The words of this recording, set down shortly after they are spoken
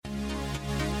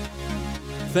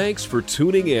Thanks for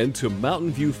tuning in to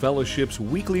Mountain View Fellowship's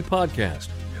weekly podcast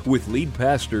with lead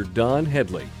pastor Don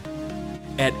Headley.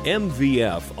 At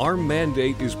MVF, our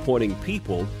mandate is pointing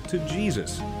people to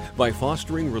Jesus by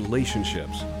fostering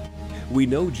relationships. We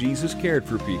know Jesus cared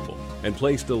for people and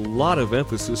placed a lot of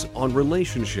emphasis on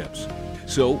relationships,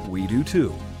 so we do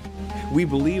too. We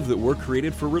believe that we're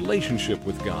created for relationship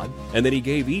with God and that He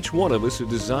gave each one of us a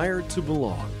desire to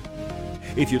belong.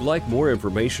 If you'd like more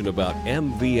information about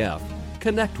MVF,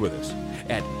 connect with us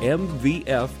at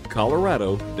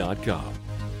mvfcolorado.com.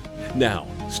 Now,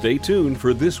 stay tuned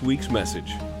for this week's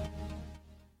message.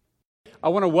 I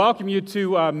want to welcome you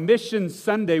to Mission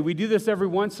Sunday. We do this every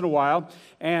once in a while,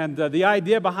 and the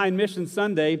idea behind Mission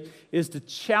Sunday is to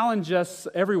challenge us,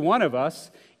 every one of us,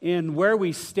 in where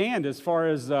we stand as far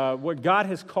as what God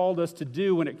has called us to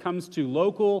do when it comes to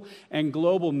local and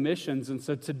global missions. And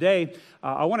so today,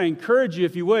 I want to encourage you,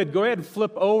 if you would, go ahead and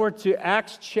flip over to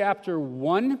Acts chapter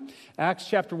 1. Acts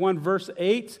chapter 1, verse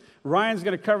 8. Ryan's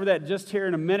going to cover that just here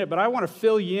in a minute, but I want to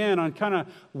fill you in on kind of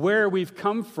where we've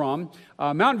come from.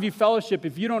 Mountain View Fellowship,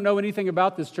 if you don't know anything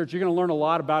about this church, you're going to learn a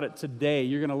lot about it today.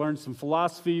 You're going to learn some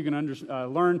philosophy. You're going to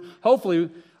learn,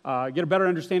 hopefully, get a better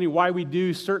understanding why we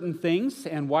do certain things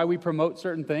and why we promote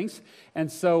certain things.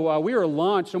 And so we were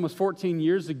launched almost 14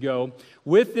 years ago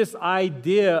with this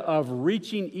idea of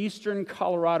reaching Eastern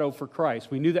Colorado for Christ.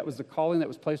 We knew that was the calling that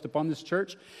was placed upon this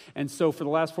church. And so for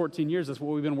the last 14 years, that's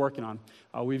what we've been working on.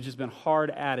 We've just been hard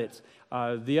at it.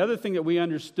 The other thing that we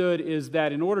understood is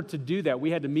that in order to do that, we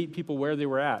had to meet people where they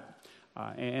were at.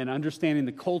 And understanding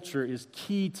the culture is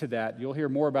key to that. You'll hear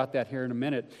more about that here in a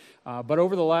minute. But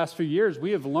over the last few years, we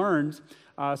have learned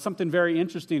something very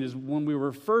interesting. Is when we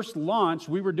were first launched,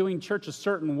 we were doing church a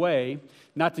certain way.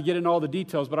 Not to get into all the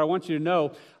details, but I want you to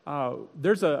know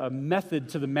there's a method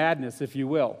to the madness, if you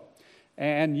will.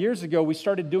 And years ago, we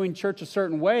started doing church a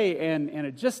certain way, and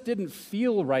it just didn't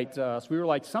feel right to us. We were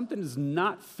like, something is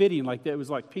not fitting. Like it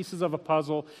was like pieces of a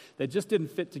puzzle that just didn't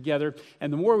fit together.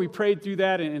 And the more we prayed through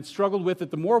that and struggled with it,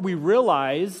 the more we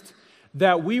realized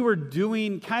that we were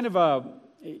doing kind of I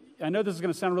know this is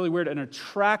going to sound really weird, an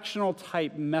attractional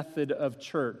type method of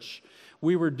church.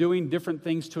 We were doing different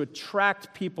things to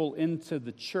attract people into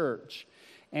the church.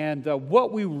 And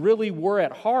what we really were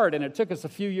at heart, and it took us a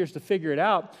few years to figure it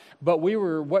out, but we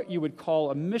were what you would call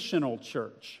a missional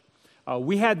church.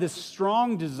 We had this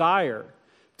strong desire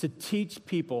to teach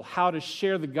people how to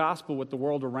share the gospel with the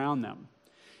world around them.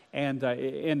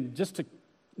 And just to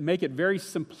make it very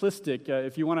simplistic,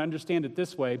 if you want to understand it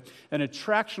this way, an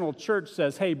attractional church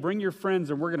says, hey, bring your friends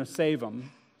and we're going to save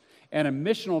them. And a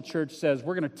missional church says,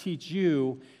 we're going to teach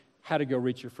you how to go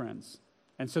reach your friends.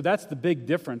 And so that's the big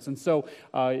difference. And so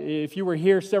if you were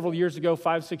here several years ago,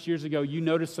 5-6 years ago, you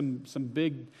noticed some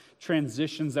big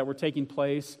transitions that were taking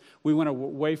place. We went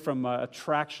away from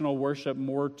attractional worship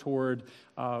more toward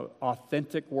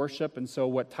authentic worship. And so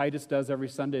what Titus does every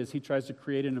Sunday is he tries to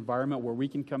create an environment where we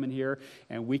can come in here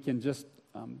and we can just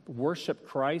worship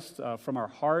Christ from our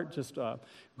heart, just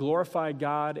glorify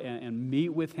God and meet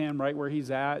with Him right where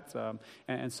He's at.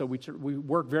 And so we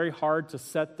work very hard to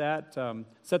set that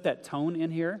tone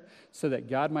in here so that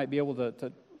God might be able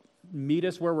to meet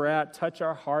us where we're at, touch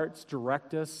our hearts,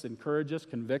 direct us, encourage us,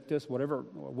 convict us,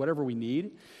 whatever we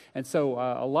need. And so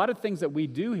a lot of things that we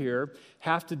do here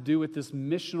have to do with this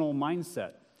missional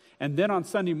mindset. And then on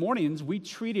Sunday mornings, we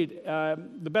treat it,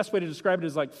 the best way to describe it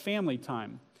is like family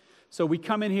time. So we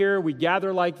come in here, we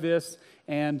gather like this,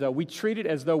 and we treat it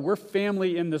as though we're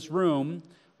family in this room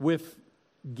with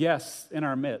guests in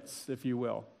our midst, if you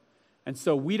will. And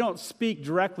so we don't speak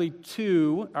directly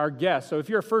to our guests. So if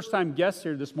you're a first-time guest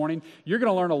here this morning, you're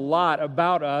going to learn a lot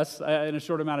about us in a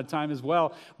short amount of time as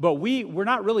well. But we're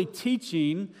not really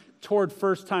teaching toward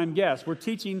first-time guests. We're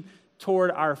teaching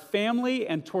toward our family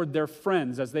and toward their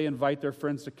friends as they invite their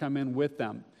friends to come in with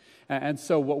them. And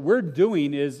so what we're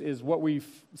doing is what we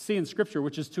see in Scripture,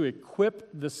 which is to equip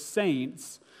the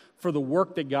saints for the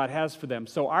work that God has for them.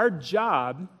 So our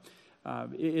job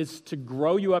is to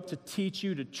grow you up, to teach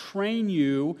you, to train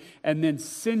you, and then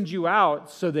send you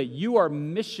out so that you are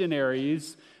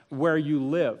missionaries where you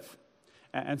live.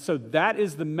 And so that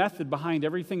is the method behind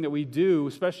everything that we do,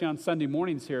 especially on Sunday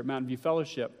mornings here at Mountain View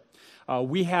Fellowship.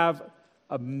 We have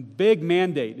a big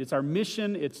mandate. It's our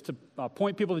mission. It's to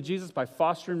point people to Jesus by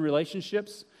fostering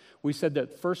relationships. We said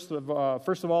that first of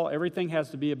all, everything has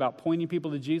to be about pointing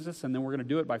people to Jesus, and then we're going to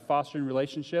do it by fostering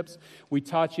relationships. We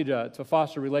taught you to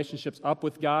foster relationships up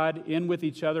with God, in with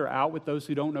each other, out with those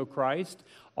who don't know Christ.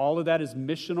 All of that is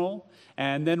missional.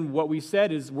 And then what we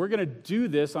said is we're going to do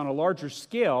this on a larger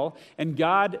scale, and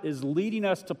God is leading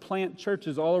us to plant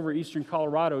churches all over eastern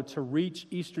Colorado to reach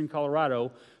eastern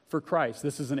Colorado for Christ.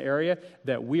 This is an area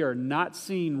that we are not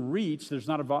seeing reach. There's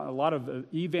not a lot of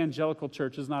evangelical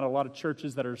churches, not a lot of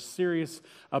churches that are serious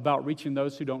about reaching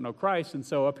those who don't know Christ. And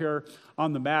so up here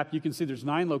on the map, you can see there's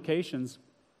 9 locations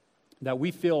that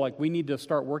we feel like we need to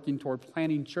start working toward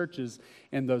planting churches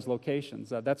in those locations.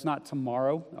 That's not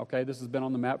tomorrow, okay? This has been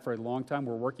on the map for a long time.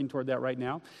 We're working toward that right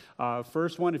now.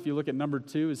 First one, if you look at number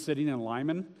 2, is sitting in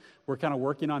Lyman. We're kind of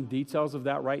working on details of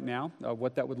that right now,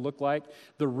 what that would look like.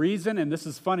 The reason, and this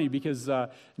is funny because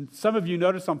some of you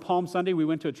noticed on Palm Sunday, we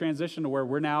went to a transition to where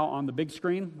we're now on the big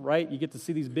screen, right? You get to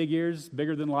see these big ears,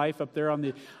 bigger than life up there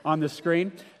on the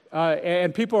screen.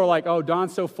 And people are like, oh,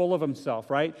 Don's so full of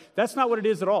himself, right? That's not what it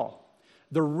is at all.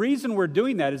 The reason we're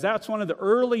doing that is that's one of the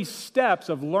early steps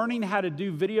of learning how to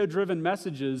do video-driven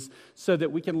messages so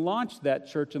that we can launch that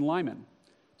church in Lyman.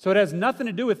 So it has nothing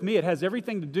to do with me. It has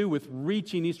everything to do with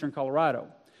reaching eastern Colorado.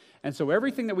 And so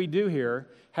everything that we do here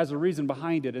has a reason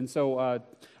behind it. And so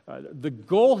the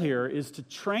goal here is to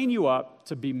train you up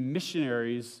to be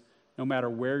missionaries no matter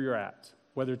where you're at,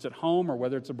 whether it's at home or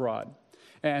whether it's abroad.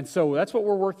 And so that's what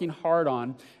we're working hard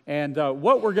on. And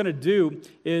what we're going to do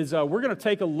is we're going to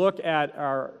take a look at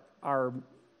our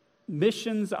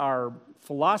missions, our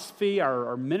philosophy,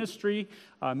 our ministry,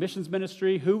 missions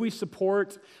ministry, who we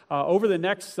support. Over the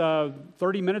next 30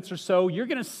 minutes or so, you're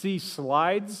going to see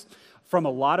slides from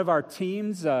a lot of our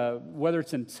teams, whether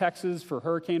it's in Texas for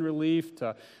hurricane relief,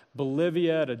 to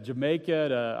Bolivia, to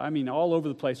Jamaica, all over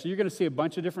the place. So you're going to see a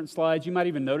bunch of different slides. You might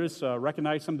even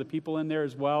recognize some of the people in there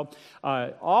as well.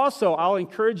 Also, I'll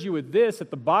encourage you with this.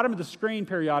 At the bottom of the screen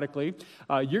periodically,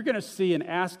 you're going to see an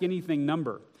Ask Anything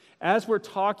number. As we're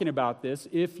talking about this,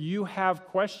 if you have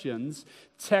questions,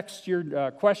 text your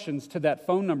questions to that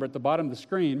phone number at the bottom of the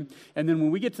screen. And then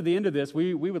when we get to the end of this,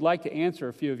 we would like to answer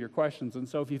a few of your questions. And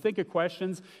so if you think of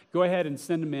questions, go ahead and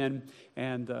send them in.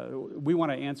 And we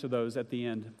want to answer those at the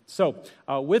end. So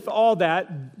with all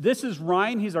that, this is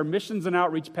Ryan. He's our missions and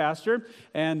outreach pastor.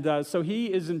 And so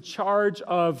he is in charge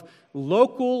of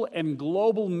local and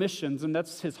global missions. And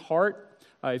that's his heart.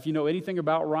 If you know anything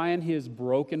about Ryan, he is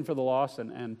broken for the lost,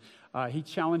 and he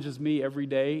challenges me every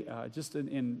day just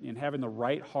in having the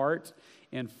right heart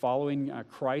and following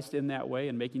Christ in that way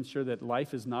and making sure that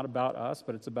life is not about us,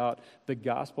 but it's about the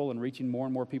gospel and reaching more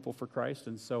and more people for Christ.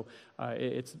 And so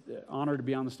it's an honor to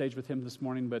be on the stage with him this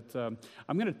morning, but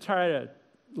I'm going to try to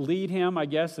lead him, I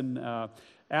guess, and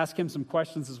ask him some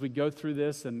questions as we go through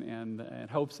this and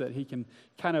hopes that he can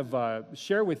kind of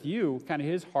share with you kind of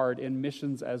his heart in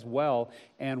missions as well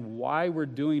and why we're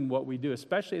doing what we do,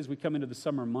 especially as we come into the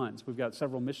summer months. We've got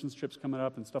several missions trips coming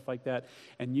up and stuff like that,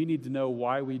 and you need to know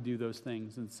why we do those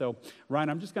things. And so, Ryan,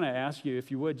 I'm just going to ask you, if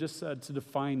you would, just to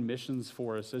define missions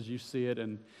for us as you see it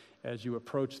and as you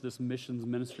approach this missions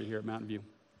ministry here at Mountain View.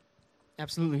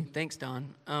 Absolutely. Thanks,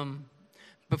 Don.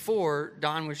 Before,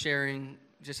 Don was sharing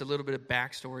just a little bit of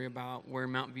backstory about where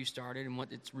Mountain View started and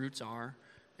what its roots are.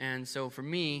 And so for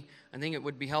me, I think it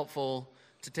would be helpful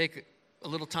to take a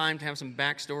little time to have some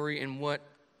backstory and what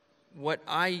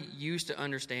I used to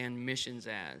understand missions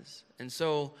as. And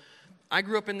so I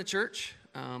grew up in the church.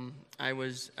 I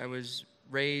was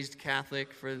raised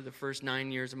Catholic for the first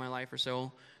 9 years of my life or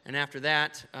so. And after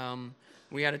that,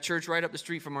 we had a church right up the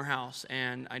street from our house.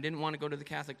 And I didn't want to go to the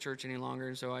Catholic church any longer,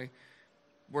 and so I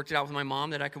worked it out with my mom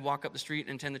that I could walk up the street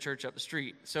and attend the church up the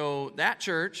street. So that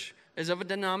church is of a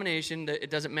denomination that it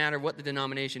doesn't matter what the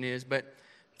denomination is, but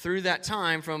through that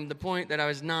time, from the point that I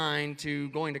was 9 to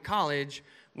going to college,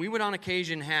 we would on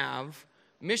occasion have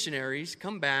missionaries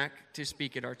come back to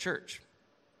speak at our church.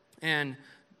 And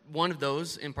one of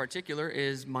those in particular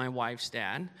is my wife's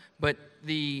dad. But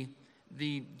the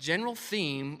general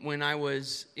theme when I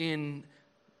was in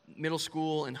middle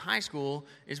school and high school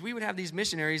is we would have these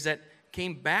missionaries that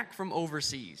came back from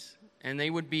overseas, and they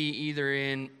would be either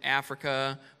in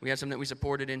Africa. We had some that we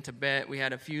supported in Tibet. We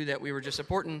had a few that we were just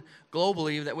supporting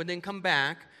globally that would then come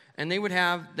back, and they would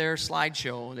have their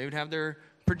slideshow. They would have their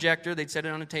projector. They'd set it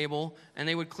on a table, and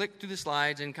they would click through the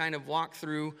slides and kind of walk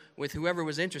through with whoever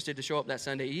was interested to show up that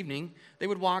Sunday evening. They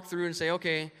would walk through and say,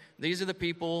 okay, these are the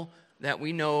people that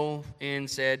we know in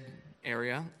said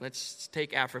area. Let's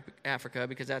take Africa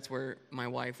because that's where my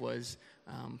wife was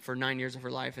for 9 years of her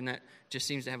life, and that just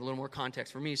seems to have a little more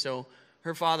context for me. So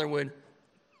her father would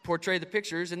portray the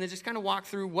pictures and then just kind of walk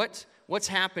through what's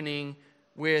happening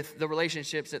with the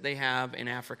relationships that they have in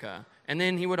Africa. And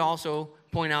then he would also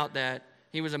point out that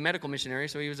he was a medical missionary,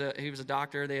 so he was a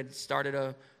doctor. They had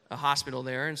started hospital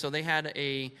there, and so they had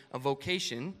a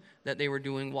vocation that they were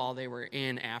doing while they were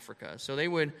in Africa. So they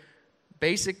would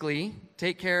basically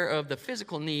take care of the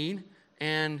physical need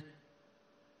and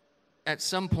at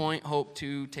some point hope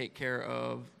to take care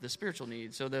of the spiritual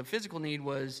need. So the physical need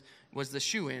was the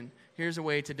shoe-in. Here's a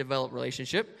way to develop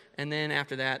relationship, and then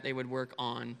after that they would work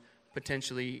on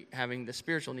potentially having the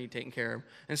spiritual need taken care of.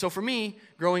 And so for me,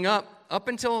 growing up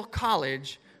until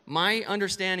college, my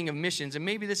understanding of missions, and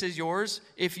maybe this is yours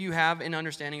if you have an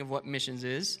understanding of what missions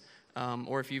is,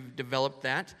 or if you've developed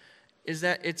that, is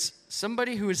that it's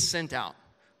somebody who is sent out,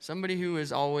 somebody who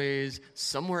is always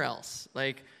somewhere else.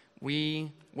 Like,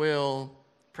 we will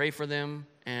pray for them,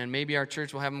 and maybe our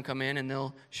church will have them come in and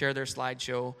they'll share their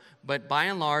slideshow. But by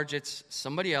and large, it's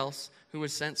somebody else who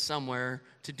was sent somewhere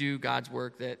to do God's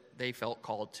work that they felt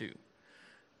called to.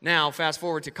 Now, fast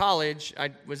forward to college,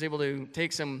 I was able to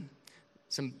take some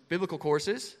biblical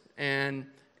courses, and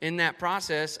in that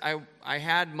process, I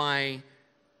had my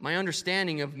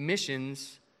understanding of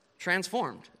missions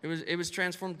transformed. It was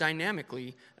transformed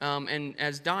dynamically. And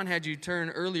as Don had you turn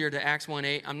earlier to Acts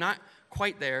 1:8, I'm not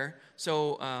quite there.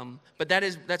 So, but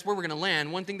that's where we're going to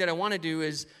land. One thing that I want to do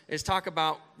is talk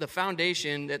about the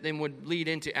foundation that then would lead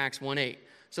into Acts 1:8.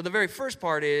 So the very first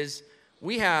part is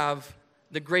we have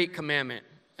the Great Commandment.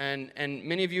 And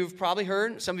many of you have probably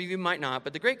heard, some of you might not,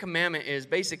 but the Great Commandment is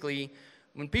basically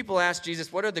when people ask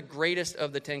Jesus, what are the greatest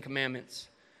of the 10 Commandments?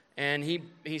 And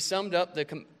he summed up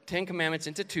the 10 Commandments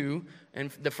into 2,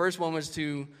 and the first one was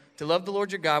to love the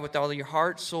Lord your God with all your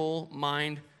heart, soul,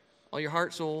 mind,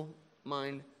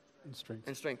 and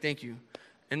strength. Thank you.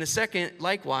 And the second,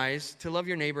 likewise, to love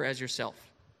your neighbor as yourself.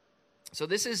 So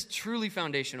this is truly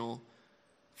foundational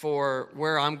for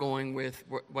where I'm going with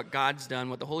what God's done,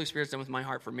 what the Holy Spirit's done with my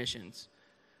heart for missions.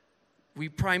 We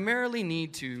primarily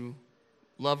need to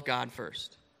love God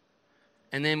first.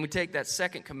 And then we take that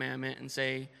second commandment and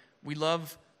say, we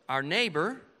love our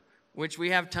neighbor, which we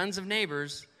have tons of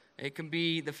neighbors. It can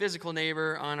be the physical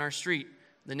neighbor on our street,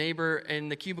 the neighbor in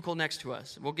the cubicle next to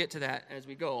us. We'll get to that as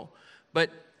we go. But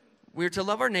we're to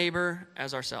love our neighbor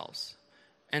as ourselves.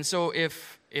 And so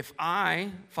if I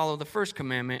follow the first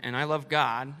commandment and I love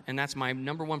God, and that's my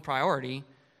number one priority,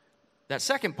 that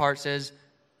second part says,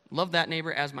 love that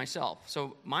neighbor as myself.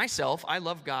 So myself, I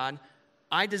love God.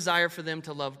 I desire for them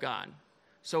to love God.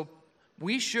 So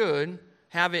we should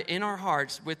have it in our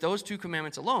hearts with those two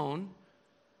commandments alone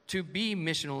to be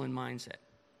missional in mindset.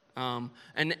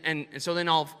 And so then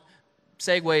I'll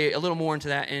segue a little more into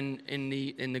that in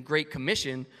the Great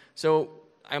Commission. So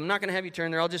I'm not going to have you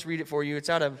turn there. I'll just read it for you. It's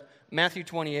out of Matthew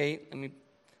 28.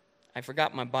 I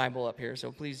forgot my Bible up here,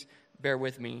 so please bear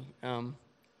with me.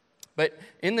 But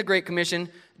in the Great Commission,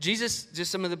 Jesus,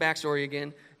 just some of the backstory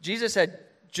again, Jesus had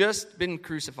just been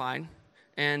crucified,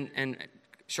 and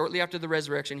shortly after the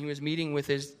resurrection, he was meeting with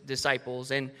his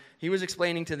disciples, and he was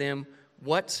explaining to them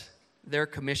what their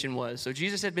commission was. So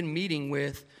Jesus had been meeting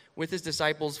with his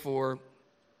disciples for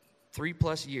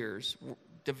 3+ years,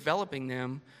 developing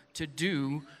them to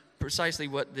do precisely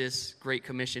what this Great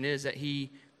Commission is that he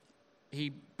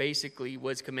basically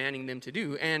was commanding them to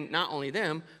do, and not only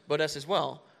them, but us as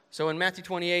well. So in Matthew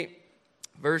 28,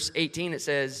 verse 18, it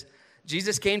says,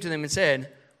 Jesus came to them and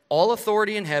said, all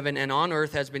authority in heaven and on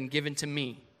earth has been given to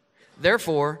me.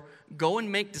 Therefore, go and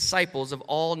make disciples of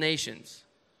all nations,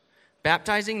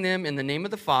 baptizing them in the name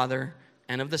of the Father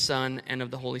and of the Son and of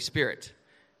the Holy Spirit,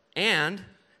 and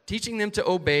teaching them to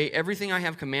obey everything I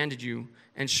have commanded you,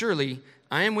 and surely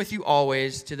I am with you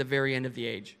always to the very end of the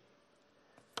age.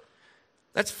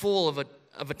 That's full of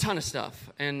a ton of stuff,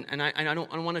 and I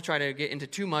don't want to try to get into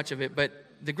too much of it, but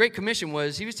the Great Commission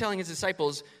was, he was telling his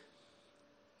disciples,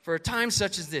 for a time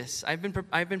such as this, I've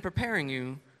been preparing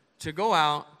you to go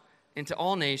out into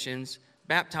all nations,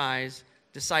 baptize,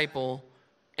 disciple,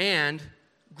 and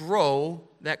grow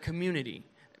that community.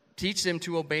 Teach them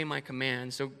to obey my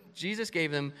commands. So Jesus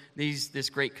gave them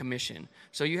this Great Commission.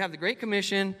 So you have the Great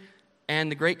Commission and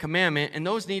the Great Commandment, and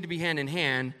those need to be hand in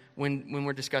hand when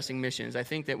we're discussing missions. I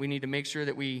think that we need to make sure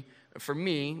that for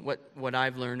me, what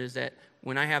I've learned is that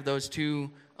when I have those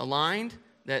two aligned,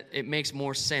 that it makes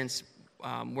more sense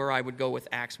where I would go with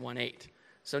Acts 1:8.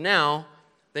 So now,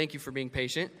 thank you for being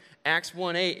patient. Acts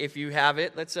 1:8, if you have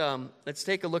it, let's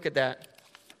take a look at that.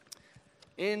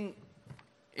 In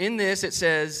this, it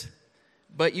says,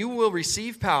 but you will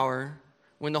receive power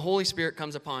when the Holy Spirit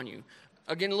comes upon you.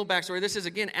 Again, a little backstory. This is,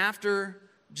 again, after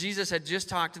Jesus had just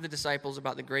talked to the disciples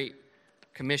about the Great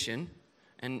Commission,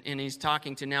 and he's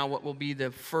talking to now what will be the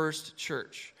first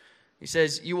church. He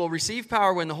says, you will receive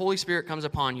power when the Holy Spirit comes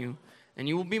upon you, and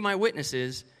you will be my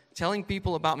witnesses, telling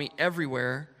people about me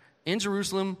everywhere, in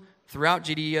Jerusalem, throughout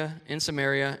Judea, in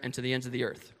Samaria, and to the ends of the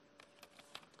earth.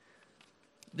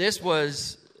 This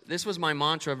was my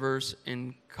mantra verse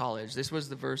in college. This was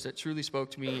the verse that truly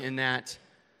spoke to me in that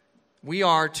we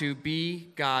are to be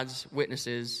God's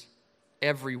witnesses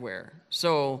everywhere.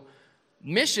 So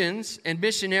missions and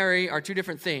missionary are two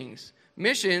different things.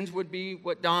 Missions would be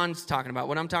what Don's talking about,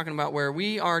 what I'm talking about, where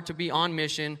we are to be on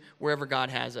mission wherever God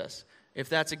has us. If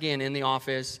that's, again, in the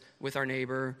office, with our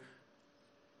neighbor,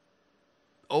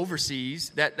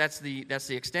 overseas, that's the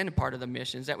extended part of the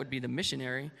missions. That would be the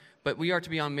missionary. But we are to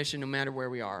be on mission no matter where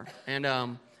we are. And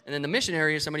then the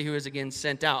missionary is somebody who is, again,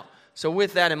 sent out. So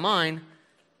with that in mind,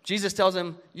 Jesus tells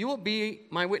them, you will be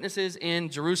my witnesses in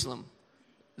Jerusalem.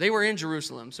 They were in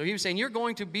Jerusalem. So he was saying, you're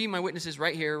going to be my witnesses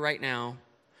right here, right now.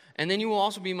 And then you will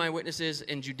also be my witnesses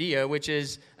in Judea, which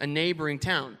is a neighboring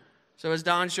town. So as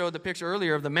Don showed the picture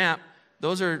earlier of the map,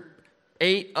 those are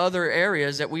 8 other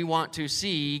areas that we want to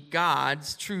see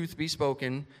God's truth be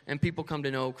spoken and people come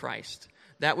to know Christ.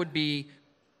 That would be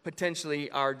potentially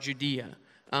our Judea.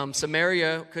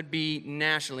 Samaria could be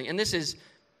nationally. And this is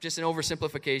just an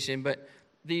oversimplification, but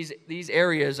these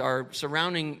areas are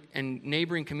surrounding and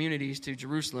neighboring communities to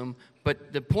Jerusalem.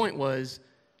 But the point was,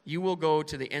 you will go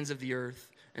to the ends of the earth.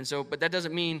 And so, but that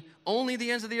doesn't mean only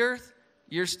the ends of the earth.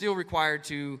 You're still required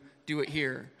to do it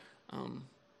here.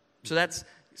 So that's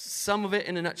some of it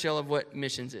in a nutshell of what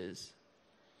missions is.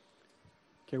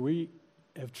 Okay, we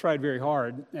have tried very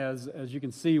hard, as you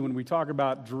can see, when we talk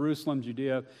about Jerusalem,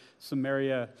 Judea,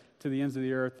 Samaria, to the ends of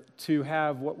the earth, to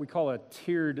have what we call a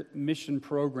tiered mission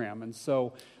program. And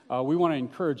so we want to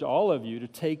encourage all of you to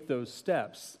take those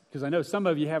steps, because I know some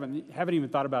of you haven't even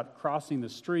thought about crossing the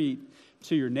street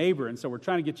to your neighbor, and so we're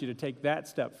trying to get you to take that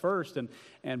step first.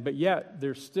 But yet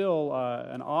there's still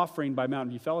an offering by Mountain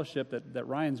View Fellowship that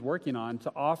Ryan's working on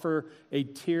to offer a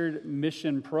tiered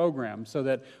mission program, so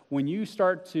that when you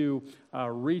start to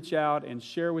reach out and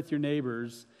share with your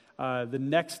neighbors, the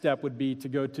next step would be to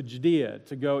go to Judea,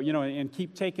 to go, and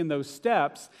keep taking those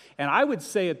steps. And I would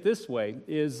say it this way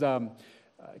is,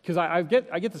 because I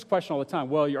get this question all the time.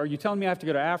 Well, are you telling me I have to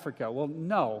go to Africa? Well,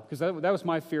 no, because that was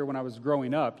my fear when I was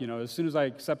growing up. As soon as I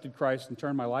accepted Christ and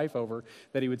turned my life over,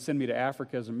 that he would send me to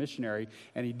Africa as a missionary,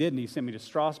 and he didn't. He sent me to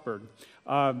Strasbourg.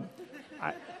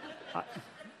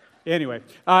 Anyway,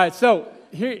 so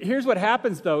here's what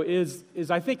happens, though, is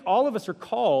I think all of us are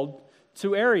called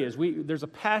to areas. There's a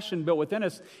passion built within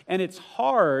us, and it's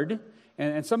hard.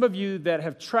 And some of you that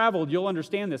have traveled, you'll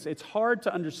understand this. It's hard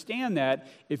to understand that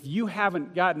if you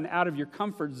haven't gotten out of your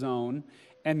comfort zone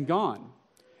and gone.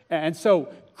 And so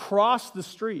cross the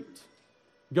street.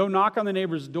 Go knock on the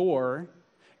neighbor's door.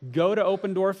 Go to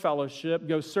Open Door Fellowship.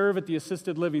 Go serve at the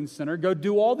Assisted Living Center. Go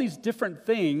do all these different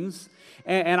things.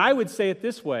 And I would say it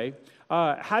this way.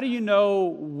 How do you know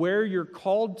where you're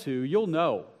called to? You'll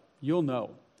know. You'll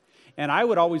know. And I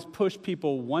would always push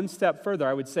people one step further.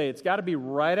 I would say it's got to be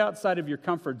right outside of your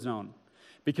comfort zone,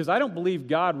 because I don't believe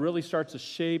God really starts to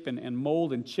shape and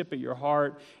mold and chip at your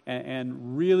heart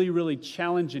and really, really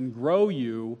challenge and grow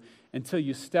you until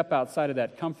you step outside of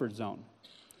that comfort zone.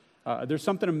 There's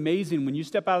something amazing when you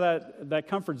step out of that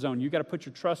comfort zone. You've got to put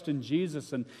your trust in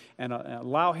Jesus and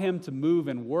allow him to move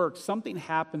and work. Something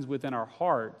happens within our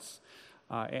hearts.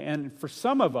 And for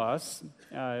some of us,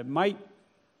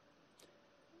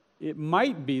 it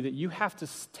might be that you have to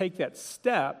take that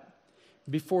step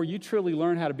before you truly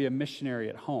learn how to be a missionary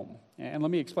at home. And let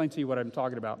me explain to you what I'm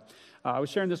talking about. I was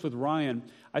sharing this with Ryan.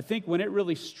 I think when it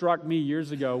really struck me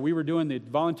years ago, we were doing the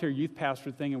volunteer youth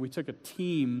pastor thing, and we took a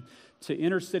team to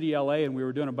inner city LA, and we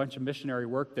were doing a bunch of missionary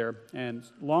work there. And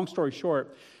long story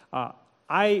short,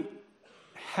 I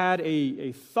had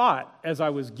a thought as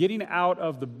I was getting out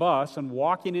of the bus and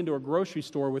walking into a grocery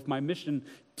store with my mission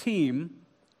team,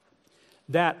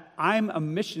 that I'm a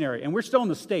missionary, and we're still in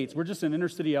the States. We're just in inner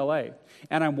city LA.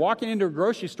 And I'm walking into a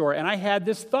grocery store, and I had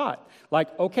this thought,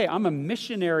 like, okay, I'm a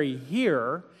missionary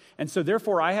here, and so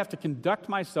therefore I have to conduct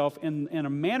myself in a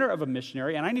manner of a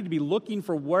missionary, and I need to be looking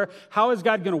for how is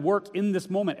God going to work in this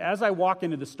moment as I walk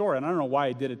into the store. And I don't know why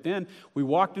I did it then. We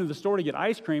walked into the store to get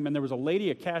ice cream, and there was a lady,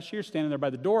 a cashier, standing there by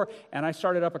the door, and I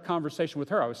started up a conversation with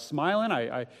her. I was smiling.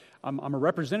 I'm a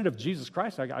representative of Jesus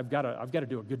Christ. I've got to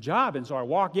do a good job. And so I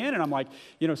walk in, and I'm like,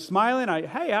 smiling.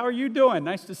 Hey, how are you doing?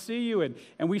 Nice to see you.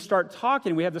 And we start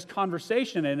talking. We have this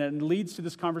conversation, and it leads to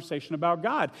this conversation about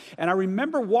God. And I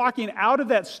remember walking out of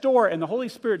that store, and the Holy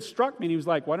Spirit struck me, and he was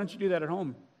like, why don't you do that at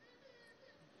home?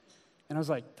 And I was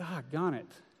like, doggone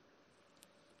it.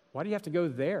 Why do you have to go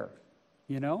there?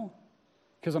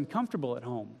 Because I'm comfortable at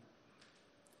home.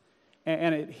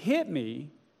 And it hit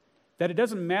me that it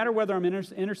doesn't matter whether I'm in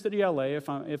inner city LA, if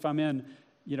I'm in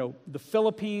the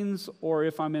Philippines or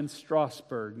if I'm in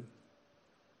Strasbourg,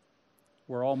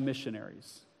 we're all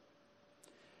missionaries.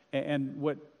 And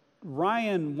what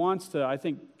Ryan wants to, I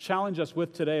think, challenge us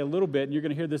with today a little bit, and you're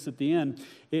going to hear this at the end,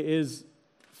 is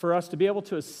for us to be able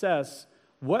to assess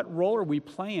what role are we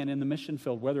playing in the mission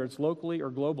field, whether it's locally or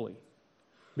globally.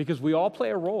 Because we all play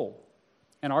a role.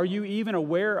 And are you even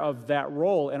aware of that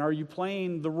role? And are you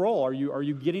playing the role? Are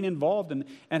you getting involved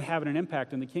and having an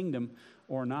impact in the kingdom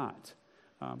or not?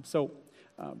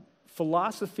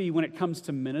 Philosophy when it comes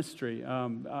to ministry,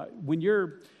 when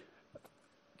you're...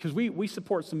 Because we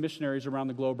support some missionaries around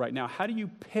the globe right now. How do you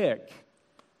pick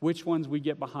which ones we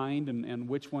get behind and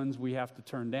which ones we have to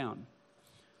turn down?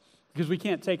 Because we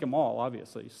can't take them all,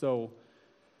 obviously. So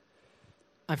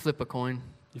I flip a coin.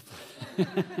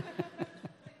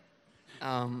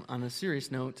 On a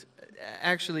serious note,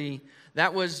 actually,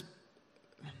 that was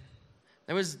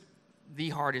the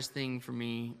hardest thing for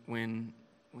me when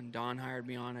Don hired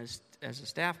me on as a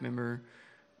staff member.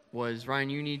 Was, Ryan,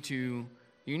 you need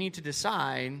to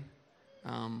decide,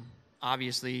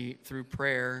 obviously through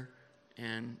prayer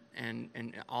and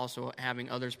also having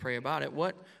others pray about it,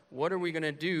 what are we going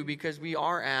to do? Because we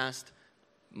are asked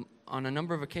on a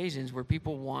number of occasions where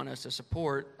people want us to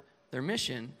support their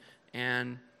mission.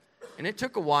 And it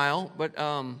took a while, but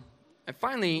I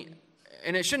finally,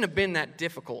 and it shouldn't have been that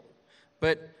difficult,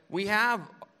 but we have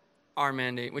our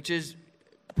mandate, which is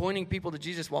pointing people to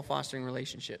Jesus while fostering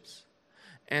relationships.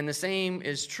 And the same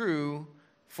is true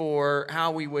for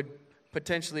how we would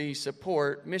potentially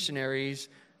support missionaries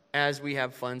as we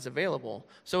have funds available.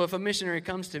 So if a missionary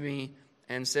comes to me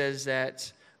and says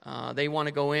that they want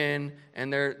to go in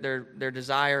and their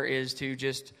desire is to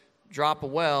just drop a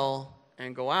well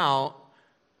and go out,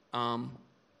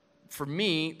 for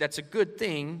me, that's a good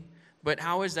thing, but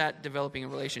how is that developing a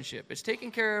relationship? It's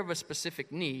taking care of a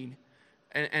specific need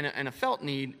and a felt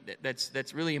need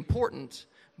that's really important,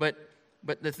 but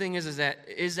the thing is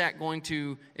that going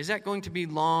to be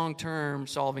long-term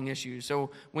solving issues?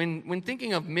 So when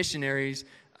thinking of missionaries,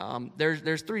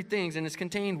 there's three things, and it's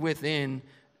contained within,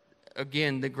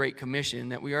 again, the Great Commission,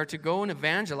 that we are to go and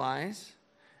evangelize,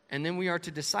 and then we are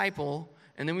to disciple,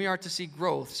 and then we are to see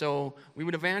growth. So we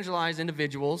would evangelize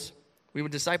individuals, we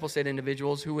would disciple said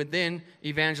individuals, who would then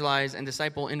evangelize and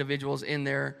disciple individuals in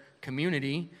their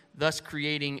community, thus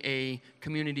creating a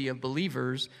community of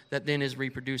believers that then is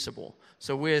reproducible.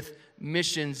 So with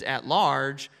missions at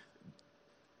large,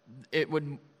 we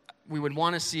would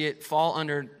want to see it fall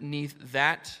underneath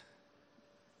that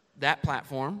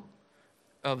platform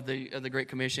of the Great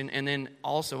Commission, and then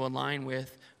also align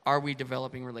with, are we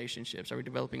developing relationships? Are we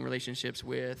developing relationships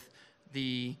with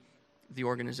the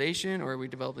organization, or are we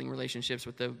developing relationships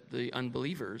with the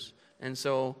unbelievers? And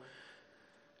so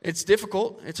it's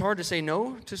difficult. It's hard to say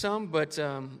no to some, but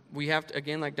we have to,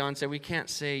 again, like Don said, we can't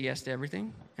say yes to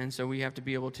everything. And so we have to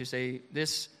be able to say,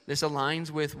 this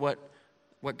aligns with what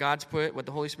God's put, what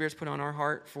the Holy Spirit's put on our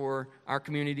heart for our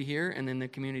community here, and then the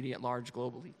community at large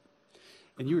globally.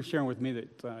 And you were sharing with me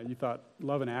that you thought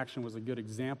Love in Action was a good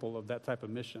example of that type of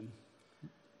mission.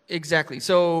 Exactly.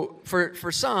 So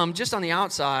for some, just on the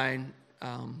outside,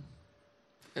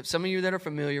 some of you that are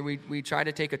familiar, we try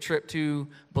to take a trip to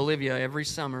Bolivia every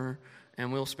summer,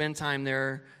 and we'll spend time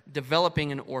there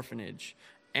developing an orphanage.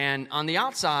 And on the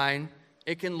outside,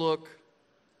 it can look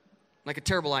like a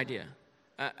terrible idea.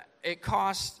 It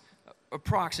costs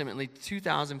approximately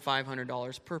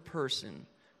 $2,500 per person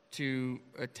to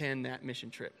attend that mission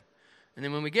trip. And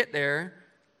then when we get there,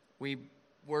 we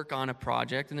work on a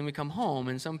project, and then we come home,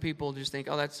 and some people just think,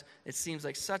 it seems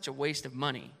like such a waste of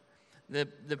money.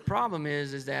 The problem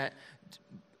is that,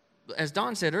 as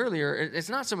Don said earlier, it's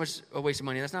not so much a waste of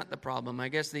money. That's not the problem. I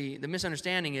guess the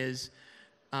misunderstanding is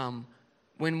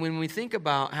when we think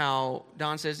about how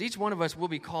Don says each one of us will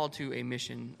be called to a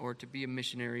mission, or to be a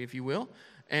missionary, if you will,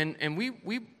 and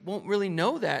we won't really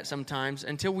know that sometimes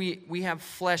until we have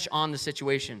flesh on the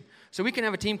situation. So we can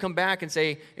have a team come back and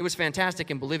say, it was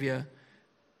fantastic in Bolivia,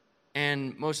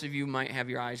 and most of you might have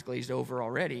your eyes glazed over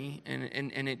already,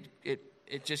 and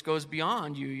it just goes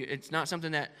beyond you. It's not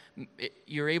something that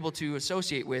you're able to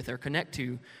associate with or connect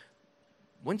to.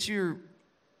 Once you're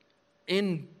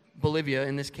in Bolivia,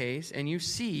 in this case, and you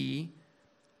see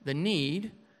the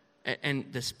need, and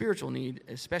the spiritual need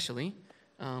especially,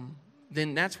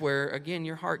 then that's where, again,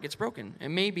 your heart gets broken.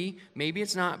 And maybe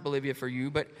it's not Bolivia for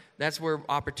you, but that's where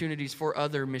opportunities for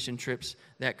other mission trips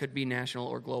that could be national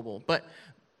or global. But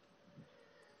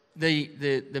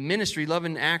the ministry, Love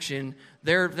in Action,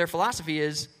 their philosophy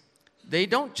is they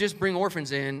don't just bring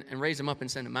orphans in and raise them up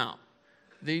and send them out.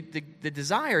 The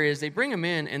desire is they bring them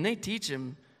in and they teach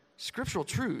them scriptural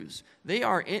truths. They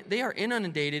are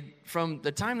inundated from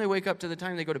the time they wake up to the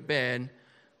time they go to bed,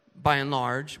 by and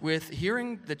large, with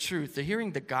hearing the truth,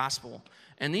 hearing the gospel.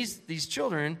 And these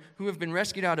children who have been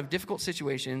rescued out of difficult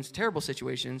situations, terrible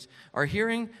situations, are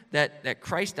hearing that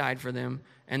Christ died for them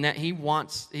and that he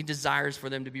desires for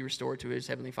them to be restored to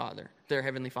their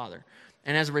Heavenly Father.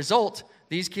 And as a result,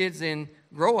 these kids then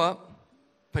grow up,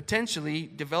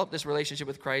 potentially develop this relationship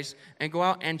with Christ, and go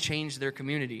out and change their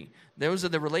community. Those are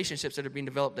the relationships that are being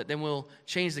developed that then will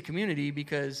change the community,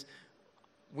 because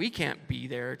we can't be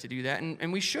there to do that,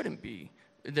 and we shouldn't be.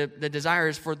 The desire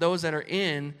is for those that are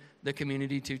in the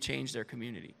community to change their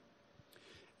community.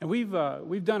 And we've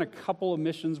done a couple of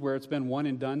missions where it's been one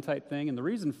and done type thing, and the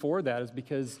reason for that is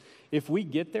because if we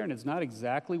get there and it's not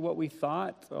exactly what we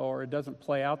thought, or it doesn't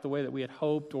play out the way that we had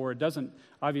hoped, or it doesn't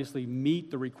obviously meet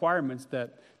the requirements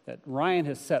that Ryan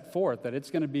has set forth, that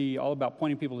it's going to be all about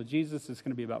pointing people to Jesus, it's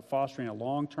going to be about fostering a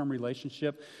long-term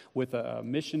relationship with a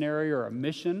missionary or a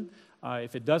mission.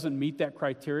 If it doesn't meet that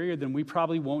criteria, then we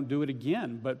probably won't do it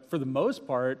again. But for the most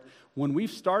part, when we've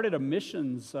started a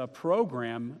missions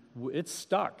program, it's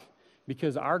stuck,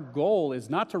 because our goal is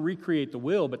not to recreate the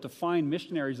wheel, but to find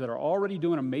missionaries that are already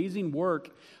doing amazing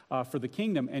work for the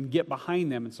kingdom and get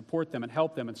behind them and support them and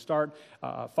help them and start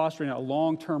fostering a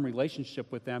long-term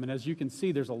relationship with them. And as you can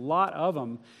see, there's a lot of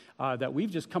them that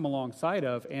we've just come alongside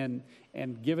of and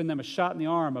given them a shot in the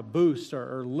arm, a boost,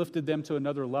 or lifted them to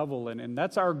another level. And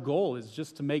that's our goal, is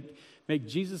just to make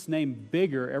Jesus' name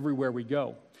bigger everywhere we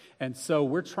go. And so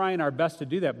we're trying our best to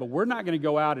do that, but we're not going to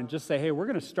go out and just say, hey, we're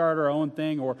going to start our own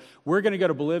thing, or we're going to go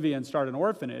to Bolivia and start an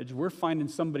orphanage. We're finding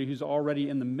somebody who's already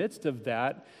in the midst of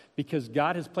that, because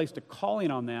God has placed a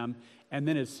calling on them. And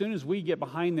then as soon as we get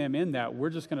behind them in that, we're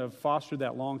just going to foster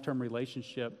that long-term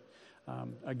relationship,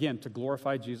 again, to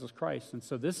glorify Jesus Christ. And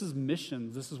so this is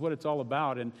missions. This is what it's all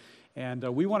about.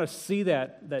 And we want to see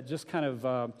that just kind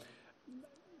of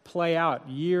play out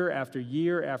year after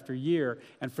year after year.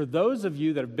 And for those of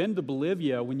you that have been to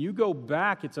Bolivia, when you go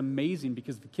back, it's amazing,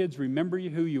 because the kids remember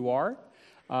who you are.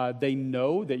 They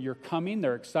know that you're coming.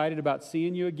 They're excited about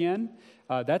seeing you again.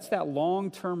 That's that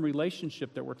long-term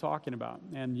relationship that we're talking about.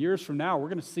 And years from now, we're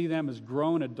going to see them as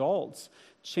grown adults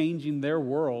changing their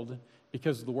world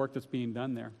because of the work that's being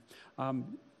done there.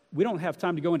 We don't have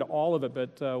time to go into all of it,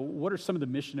 but what are some of the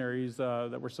missionaries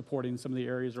that we're supporting in some of the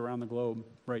areas around the globe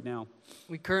right now?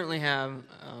 We currently have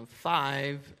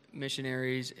 5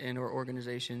 missionaries and or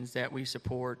organizations that we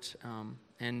support,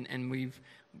 and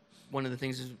one of the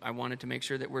things is I wanted to make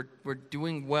sure that we're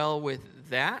doing well with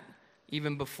that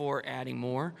even before adding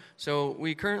more. So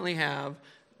we currently have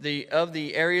of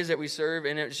the areas that we serve,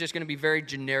 and it's just going to be very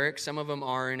generic. Some of them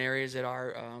are in areas that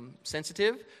are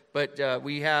sensitive, but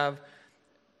we have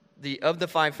of the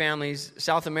 5 families.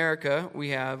 South America, we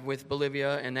have with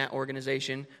Bolivia and that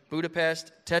organization,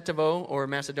 Budapest, Tetovo or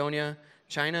Macedonia,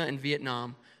 China, and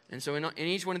Vietnam. And so in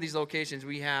each one of these locations,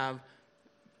 we have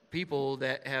people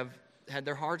that have had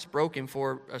their hearts broken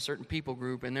for a certain people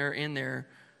group, and they're in there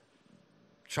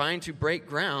trying to break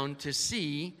ground to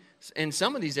see, in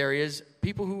some of these areas,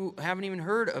 people who haven't even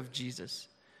heard of Jesus,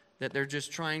 that they're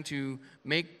just trying to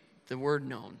make the word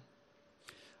known.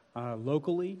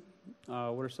 Locally,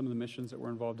 what are some of the missions that we're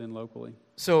involved in locally?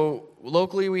 So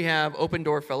locally, we have Open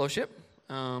Door Fellowship,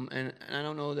 and I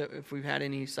don't know that if we've had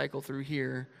any cycle through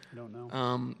here. I don't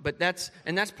know. But that's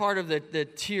part of the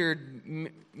tiered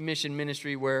mission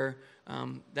ministry, where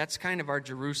that's kind of our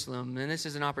Jerusalem, and this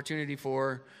is an opportunity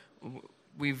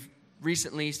we've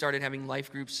recently started having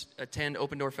life groups attend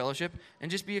Open Door Fellowship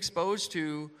and just be exposed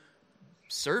to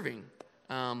serving.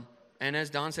 And as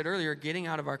Don said earlier, getting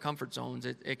out of our comfort zones.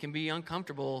 It can be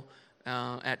uncomfortable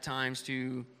at times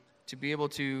to be able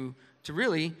to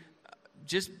really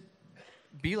just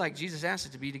be like Jesus asked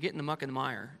us to be, to get in the muck and the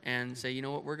mire and say, you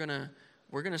know what, we're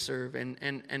gonna serve,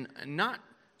 and not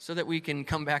so that we can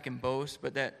come back and boast,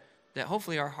 but that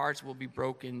hopefully our hearts will be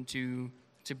broken to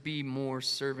be more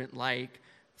servant-like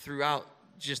throughout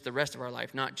just the rest of our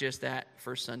life, not just that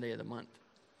first Sunday of the month.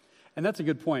 And that's a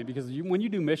good point, because when you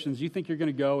do missions, you think you're going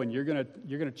to go and you're going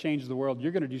to change the world.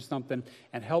 You're going to do something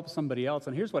and help somebody else.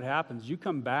 And here's what happens: you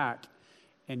come back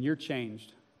and you're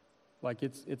changed. Like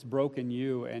it's broken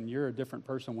you, and you're a different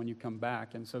person when you come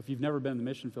back. And so if you've never been in the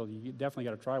mission field, you definitely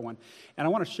got to try one. And I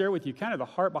want to share with you kind of the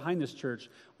heart behind this church.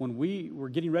 When we were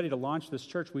getting ready to launch this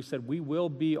church, we said we will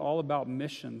be all about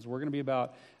missions. We're going to be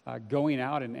about going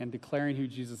out and declaring who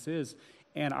Jesus is.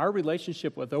 And our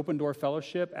relationship with Open Door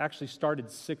Fellowship actually started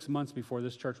 6 months before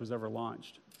this church was ever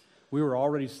launched. we were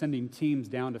already sending teams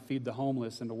down to feed the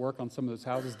homeless and to work on some of those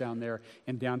houses down there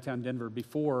in downtown Denver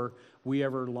before we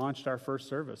ever launched our first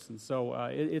service. And so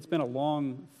it's been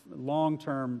a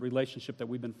long-term relationship that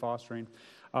we've been fostering.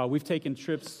 We've taken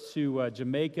trips to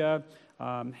Jamaica,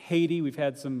 Haiti. We've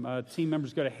had some team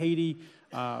members go to Haiti.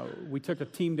 We took a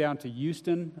team down to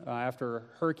Houston after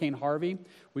Hurricane Harvey.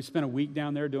 We spent a week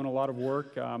down there doing a lot of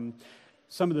work.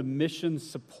 Some of the mission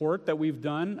support that we've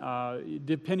done,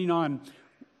 depending on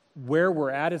where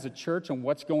we're at as a church and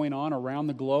what's going on around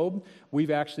the globe,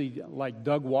 we've actually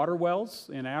dug water wells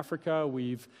in Africa.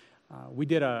 We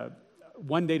did a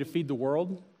 1 day to feed the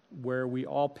world, where we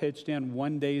all pitched in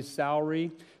 1 day's salary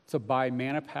to buy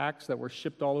manna packs that were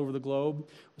shipped all over the globe.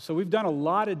 So we've done a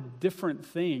lot of different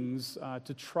things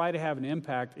to try to have an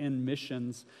impact in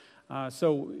missions.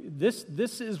 So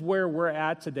this is where we're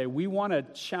at today. We want to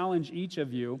challenge each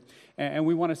of you, and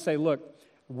we want to say, look,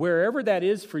 wherever that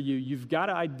is for you, you've got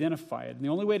to identify it. And the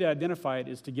only way to identify it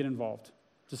is to get involved,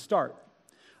 to start.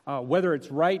 Whether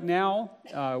it's right now,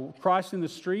 crossing the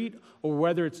street, or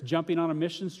whether it's jumping on a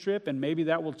missions trip, and maybe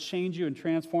that will change you and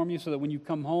transform you so that when you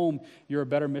come home, you're a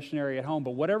better missionary at home.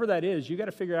 But whatever that is, you got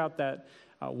to figure out that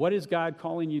what is God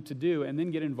calling you to do, and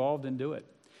then get involved and do it.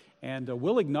 And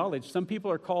we'll acknowledge some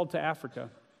people are called to Africa.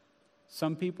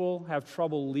 Some people have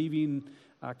trouble leaving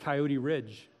Coyote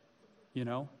Ridge,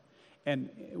 And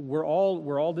we're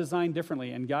all designed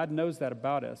differently, and God knows that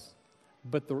about us.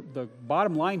 But the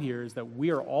bottom line here is that we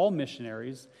are all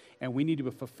missionaries, and we need to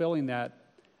be fulfilling that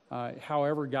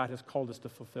however God has called us to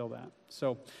fulfill that.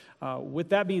 So with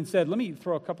that being said, let me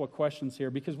throw a couple of questions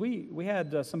here, because we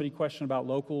had somebody question about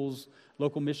local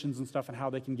missions and stuff and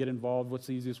how they can get involved. What's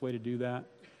the easiest way to do that?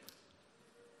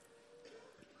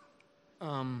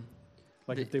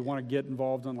 If they want to get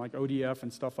involved on ODF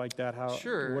and stuff like that,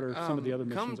 sure. What are some of the other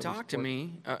missions? Come talk to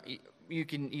me. You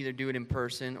can either do it in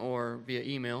person or via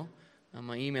email.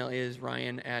 My email is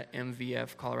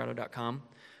ryan@mvfcolorado.com,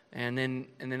 and then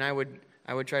I would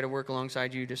try to work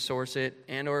alongside you to source it,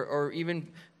 and or even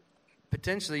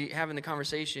potentially having the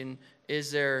conversation.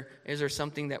 Is there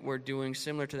something that we're doing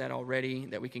similar to that already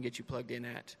that we can get you plugged in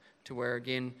at, to where,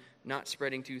 again, not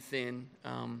spreading too thin.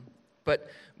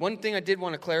 But one thing I did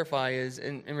want to clarify is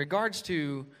in regards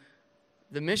to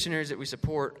the missionaries that we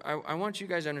support, I want you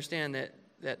guys to understand that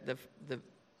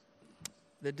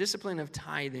the discipline of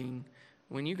tithing,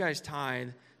 when you guys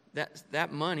tithe,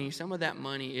 that money, some of that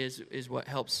money is what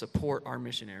helps support our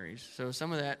missionaries. So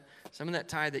some of that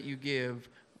tithe that you give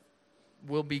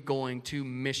will be going to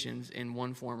missions in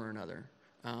one form or another.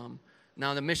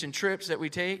 Now the mission trips that we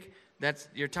take,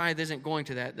 your tithe isn't going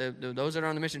to that. Those that are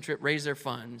on the mission trip raise their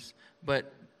funds,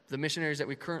 but the missionaries that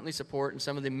we currently support and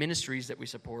some of the ministries that we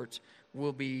support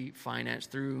will be financed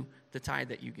through the tithe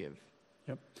that you give.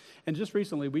 Yep. And just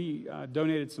recently, we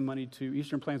donated some money to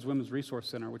Eastern Plains Women's Resource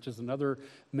Center, which is another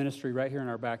ministry right here in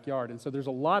our backyard. And so there's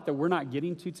a lot that we're not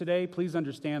getting to today. Please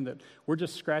understand that we're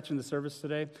just scratching the surface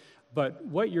today. But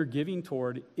what you're giving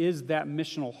toward is that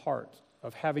missional heart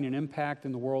of having an impact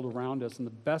in the world around us in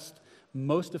the best,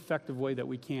 most effective way that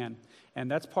we can. And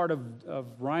that's part of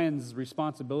Ryan's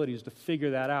responsibility, is to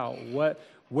figure that out.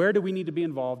 Where do we need to be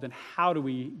involved, and how do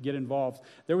we get involved?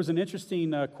 There was an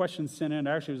interesting question sent in.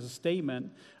 Actually, it was a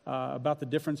statement about the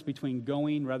difference between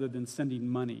going rather than sending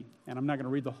money. And I'm not going to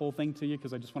read the whole thing to you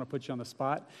because I just want to put you on the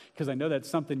spot, because I know that's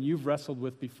something you've wrestled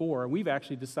with before. And we've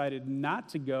actually decided not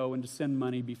to go and to send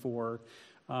money before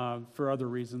for other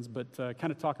reasons, but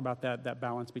kind of talk about that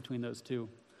balance between those two,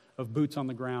 of boots on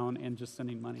the ground and just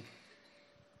sending money.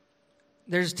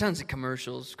 There's tons of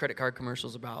commercials, credit card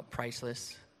commercials about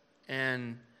Priceless.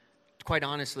 And quite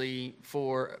honestly,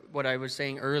 for what I was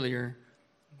saying earlier,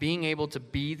 being able to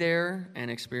be there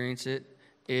and experience it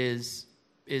is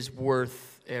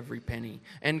worth every penny.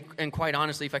 And quite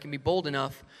honestly, if I can be bold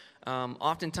enough,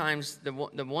 oftentimes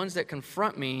the ones that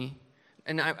confront me,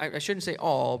 and I shouldn't say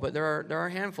all, but there are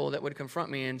a handful that would confront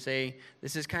me and say,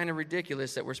 this is kind of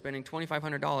ridiculous that we're spending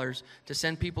 $2,500 to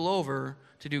send people over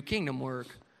to do kingdom work,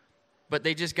 but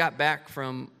they just got back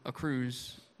from a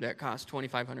cruise that cost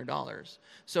 $2,500.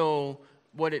 So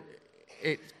what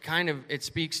it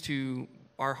speaks to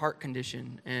our heart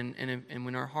condition, and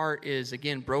when our heart is,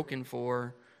 again, broken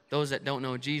for those that don't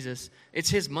know Jesus, it's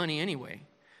His money anyway,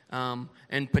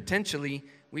 and potentially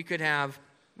we could have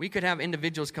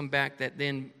individuals come back that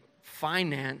then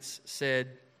finance said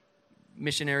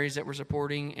missionaries that we're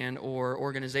supporting and or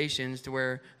organizations, to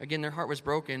where, again, their heart was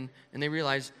broken and they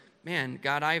realized, man,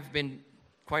 God, I've been,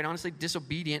 quite honestly,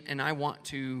 disobedient, and I want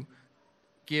to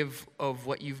give of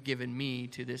what you've given me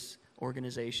to this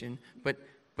organization. But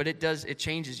it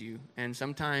changes you, and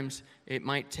sometimes it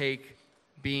might take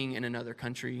being in another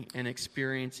country and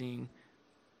experiencing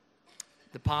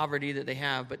the poverty that they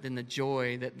have, but then the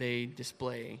joy that they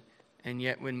display. And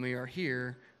yet when we are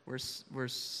here, we're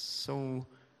so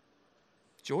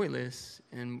joyless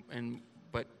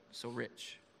but so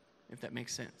rich, if that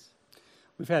makes sense.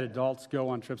 We've had adults go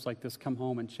on trips like this, come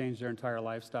home and change their entire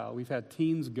lifestyle. We've had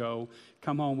teens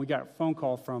come home. We got a phone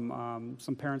call from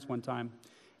some parents one time,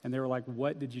 and they were like,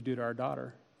 "What did you do to our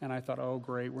daughter?" And I thought, oh,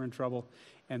 great, we're in trouble.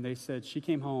 And they said she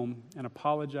came home and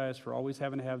apologized for always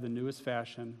having to have the newest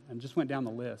fashion and just went down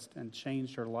the list and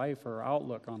changed her life, her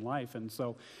outlook on life. And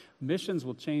so missions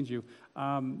will change you.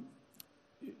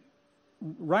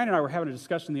 Ryan and I were having a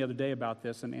discussion the other day about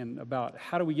this and about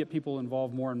how do we get people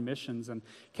involved more in missions. And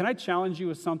can I challenge you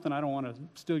with something? I don't want to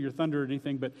steal your thunder or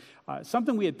anything, but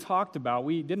something we had talked about.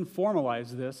 We didn't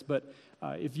formalize this, but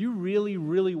if you really,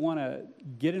 really want to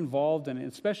get involved, and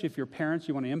especially if you're parents,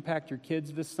 you want to impact your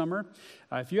kids this summer,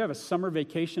 if you have a summer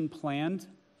vacation planned,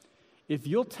 if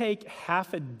you'll take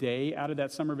half a day out of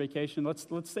that summer vacation,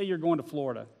 let's say you're going to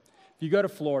Florida. If you go to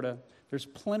Florida, there's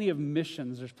plenty of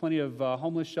missions. There's plenty of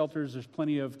homeless shelters. There's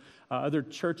plenty of other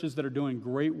churches that are doing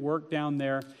great work down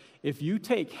there. If you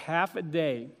take half a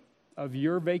day of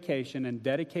your vacation and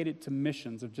dedicate it to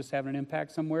missions, of just having an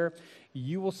impact somewhere,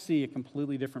 you will see a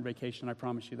completely different vacation, I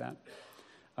promise you that.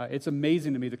 It's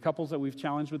amazing to me. The couples that we've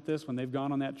challenged with this, when they've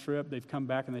gone on that trip, they've come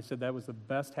back and they said that was the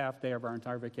best half day of our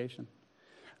entire vacation.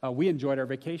 We enjoyed our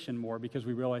vacation more because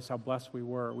we realized how blessed we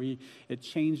were. It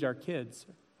changed our kids.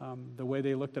 The way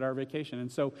they looked at our vacation.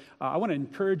 And so I want to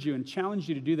encourage you and challenge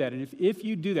you to do that. And if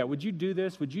you do that, would you do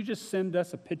this? Would you just send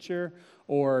us a picture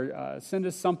or send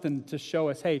us something to show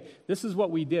us, hey, this is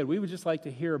what we did. We would just like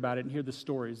to hear about it and hear the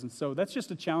stories. And so that's just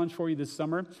a challenge for you this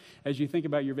summer as you think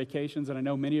about your vacations, and I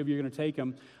know many of you are going to take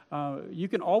them. You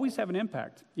can always have an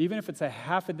impact. Even if it's a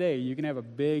half a day, you can have a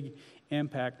big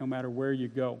impact no matter where you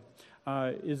go.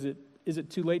 Is it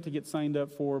too late to get signed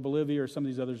up for Bolivia or some of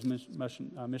these other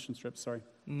mission trips? Sorry.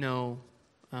 No,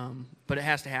 but it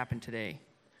has to happen today.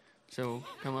 So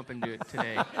come up and do it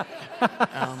today.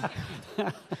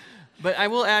 But I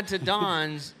will add to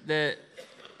Don's that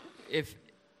if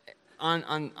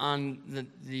on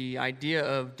the idea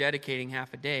of dedicating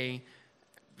half a day,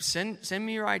 send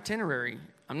me your itinerary.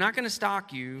 I'm not going to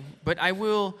stalk you, but I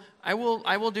will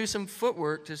do some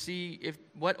footwork to see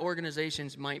what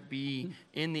organizations might be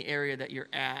in the area that you're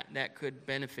at that could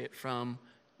benefit from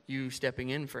you stepping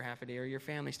in for half a day or your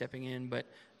family stepping in. But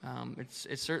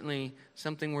it's certainly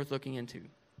something worth looking into.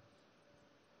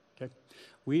 Okay,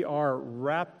 we are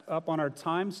wrapped up on our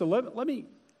time, so let me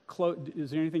close.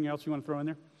 Is there anything else you want to throw in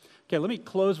there? Okay, let me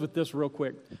close with this real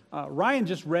quick. Ryan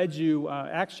just read you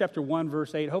Acts chapter 1,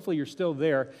 verse 8. Hopefully you're still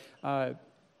there.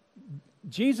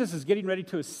 Jesus is getting ready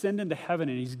to ascend into heaven,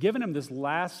 and he's given him this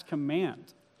last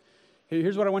command.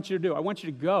 Here's what I want you to do. I want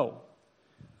you to go.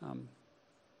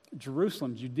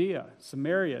 Jerusalem, Judea,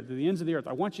 Samaria, to the ends of the earth.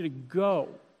 I want you to go.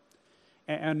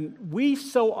 And we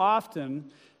so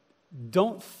often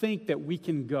don't think that we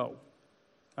can go.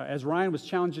 As Ryan was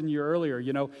challenging you earlier,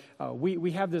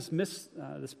 we have this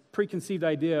preconceived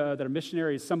idea that a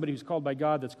missionary is somebody who's called by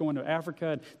God that's going to Africa.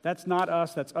 And that's not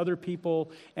us, that's other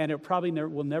people, and it probably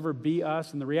will never be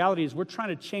us. And the reality is we're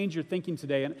trying to change your thinking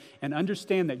today and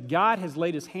understand that God has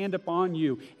laid his hand upon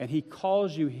you, and he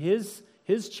calls you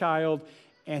his child,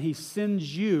 and he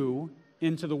sends you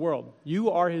into the world.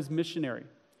 You are his missionary.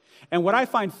 And what I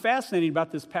find fascinating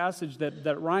about this passage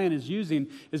that Ryan is using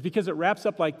is because it wraps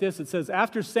up like this. It says,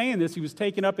 after saying this, he was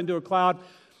taken up into a cloud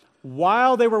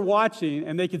while they were watching,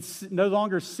 and they could no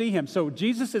longer see him. So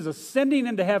Jesus is ascending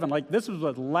into heaven. Like this was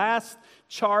the last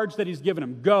charge that he's given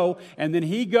him. Go. And then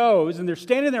he goes, and they're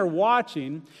standing there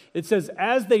watching. It says,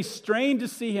 as they strained to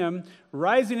see him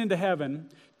rising into heaven,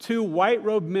 two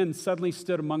white-robed men suddenly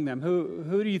stood among them.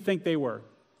 Who do you think they were?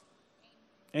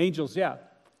 Angels, yeah.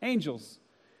 Angels.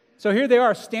 So here they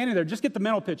are standing there. Just get the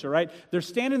mental picture, right? They're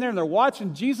standing there and they're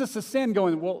watching Jesus ascend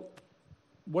going, well,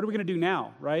 what are we going to do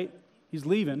now, right? He's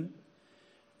leaving.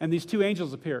 And these two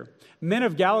angels appear. Men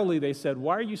of Galilee, they said,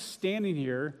 why are you standing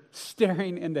here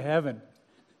staring into heaven?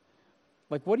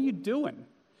 Like, what are you doing?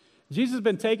 Jesus has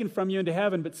been taken from you into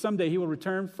heaven, but someday he will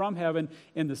return from heaven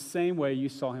in the same way you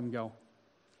saw him go.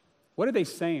 What are they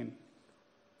saying?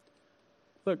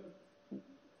 Look,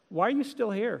 why are you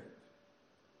still here?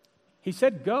 He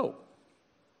said, go.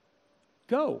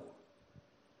 Go.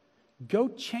 Go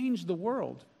change the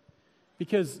world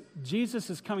because Jesus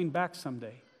is coming back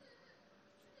someday.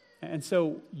 And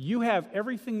so you have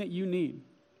everything that you need.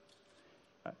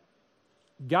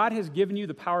 God has given you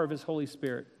the power of his Holy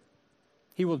Spirit.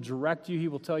 He will direct you. He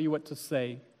will tell you what to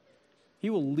say.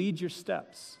 He will lead your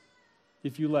steps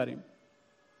if you let him.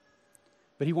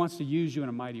 But he wants to use you in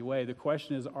a mighty way. The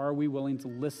question is, are we willing to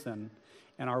listen,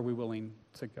 and are we willing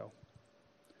to go?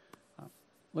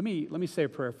 Let me say a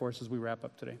prayer for us as we wrap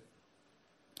up today.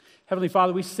 Heavenly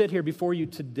Father, we sit here before you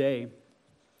today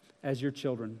as your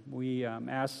children. We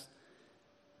ask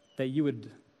that you would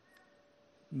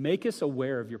make us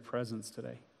aware of your presence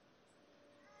today.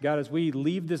 God, as we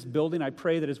leave this building, I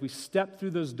pray that as we step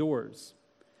through those doors,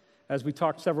 as we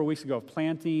talked several weeks ago of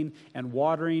planting and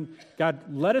watering, God,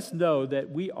 let us know that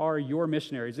we are your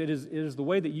missionaries. It is the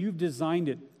way that you've designed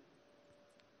it.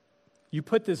 You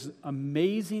put this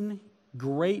amazing,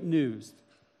 great news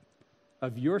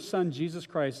of your Son, Jesus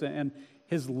Christ, and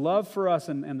his love for us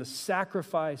and the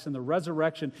sacrifice and the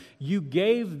resurrection. You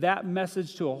gave that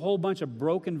message to a whole bunch of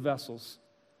broken vessels,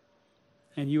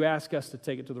 and you ask us to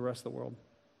take it to the rest of the world.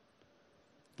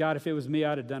 God, if it was me,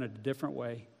 I'd have done it a different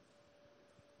way.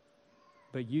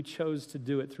 But you chose to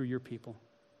do it through your people.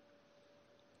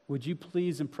 Would you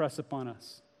please impress upon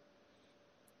us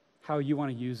how you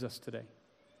want to use us today?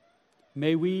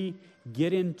 May we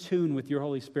get in tune with your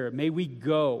Holy Spirit. May we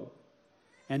go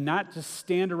and not just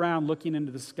stand around looking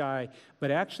into the sky,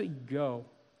 but actually go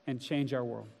and change our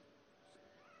world.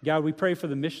 God, we pray for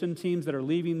the mission teams that are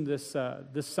leaving this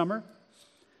summer.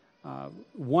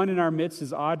 One in our midst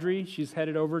is Audrey. She's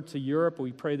headed over to Europe.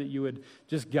 We pray that you would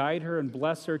just guide her and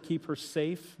bless her, keep her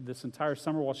safe this entire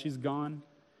summer while she's gone.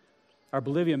 Our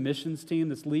Bolivia missions team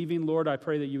that's leaving, Lord, I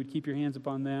pray that you would keep your hands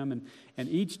upon them. And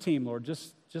each team, Lord,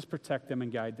 just protect them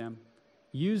and guide them.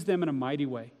 Use them in a mighty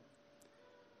way.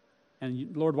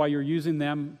 And Lord, while you're using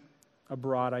them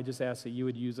abroad, I just ask that you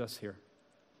would use us here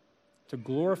to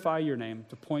glorify your name,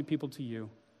 to point people to you,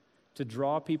 to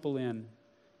draw people in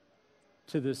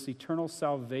to this eternal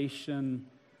salvation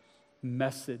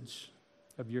message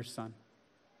of your Son.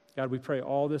 God, we pray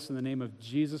all this in the name of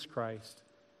Jesus Christ.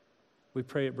 We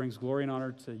pray it brings glory and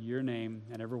honor to your name,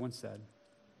 and everyone said,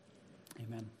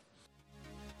 amen.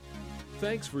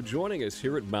 Thanks for joining us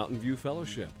here at Mountain View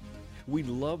Fellowship. We'd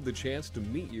love the chance to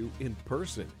meet you in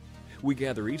person. We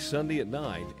gather each Sunday at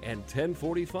 9 and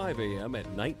 10:45 a.m. at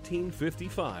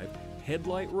 1955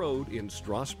 Headlight Road in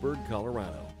Strasburg,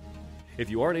 Colorado. If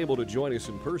you aren't able to join us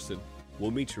in person,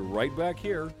 we'll meet you right back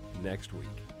here next week.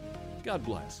 God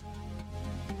bless.